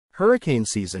Hurricane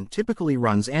season typically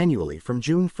runs annually from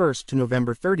June 1st to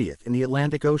November 30th in the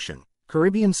Atlantic Ocean,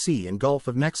 Caribbean Sea and Gulf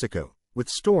of Mexico, with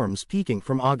storms peaking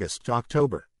from August to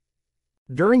October.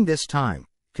 During this time,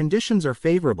 conditions are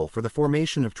favorable for the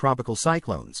formation of tropical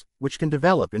cyclones, which can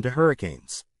develop into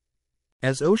hurricanes.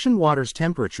 As ocean water's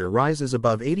temperature rises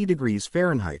above 80 degrees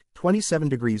Fahrenheit, 27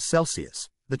 degrees Celsius,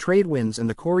 the trade winds and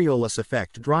the Coriolis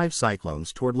effect drive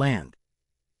cyclones toward land.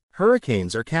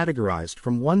 Hurricanes are categorized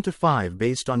from 1 to 5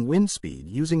 based on wind speed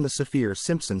using the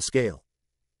Saffir-Simpson scale.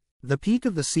 The peak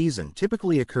of the season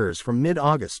typically occurs from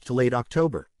mid-August to late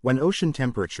October, when ocean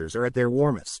temperatures are at their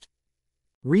warmest.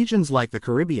 Regions like the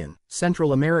Caribbean,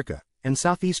 Central America, and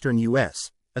southeastern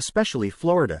U.S., especially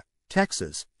Florida,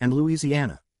 Texas, and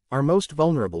Louisiana, are most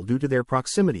vulnerable due to their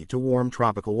proximity to warm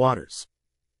tropical waters.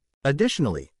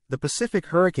 Additionally, the Pacific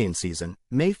hurricane season,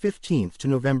 May 15th to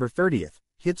November 30th,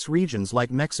 hits regions like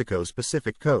Mexico's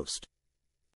Pacific coast.